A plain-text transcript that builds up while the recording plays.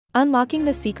Unlocking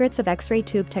the secrets of X-ray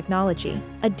tube technology,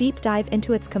 a deep dive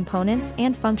into its components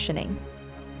and functioning.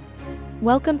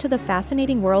 Welcome to the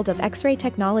fascinating world of X-ray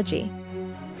technology.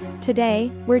 Today,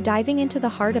 we're diving into the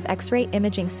heart of X-ray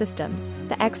imaging systems,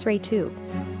 the X-ray tube.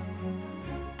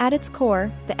 At its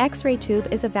core, the X-ray tube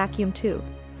is a vacuum tube.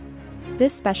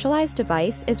 This specialized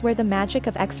device is where the magic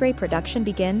of X-ray production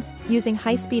begins, using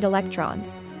high-speed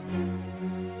electrons.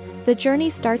 The journey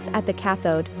starts at the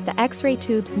cathode, the X-ray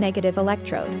tube's negative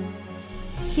electrode.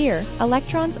 Here,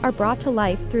 electrons are brought to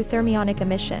life through thermionic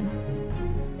emission.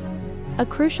 A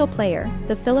crucial player,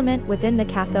 the filament within the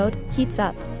cathode, heats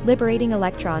up, liberating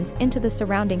electrons into the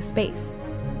surrounding space.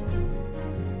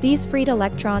 These freed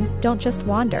electrons don't just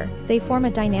wander, they form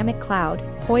a dynamic cloud,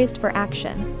 poised for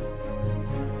action.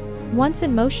 Once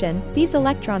in motion, these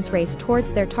electrons race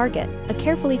towards their target, a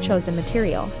carefully chosen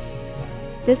material.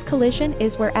 This collision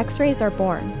is where X-rays are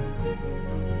born.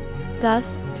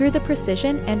 Thus, through the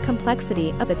precision and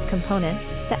complexity of its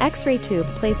components, the X-ray tube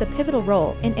plays a pivotal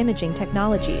role in imaging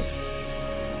technologies.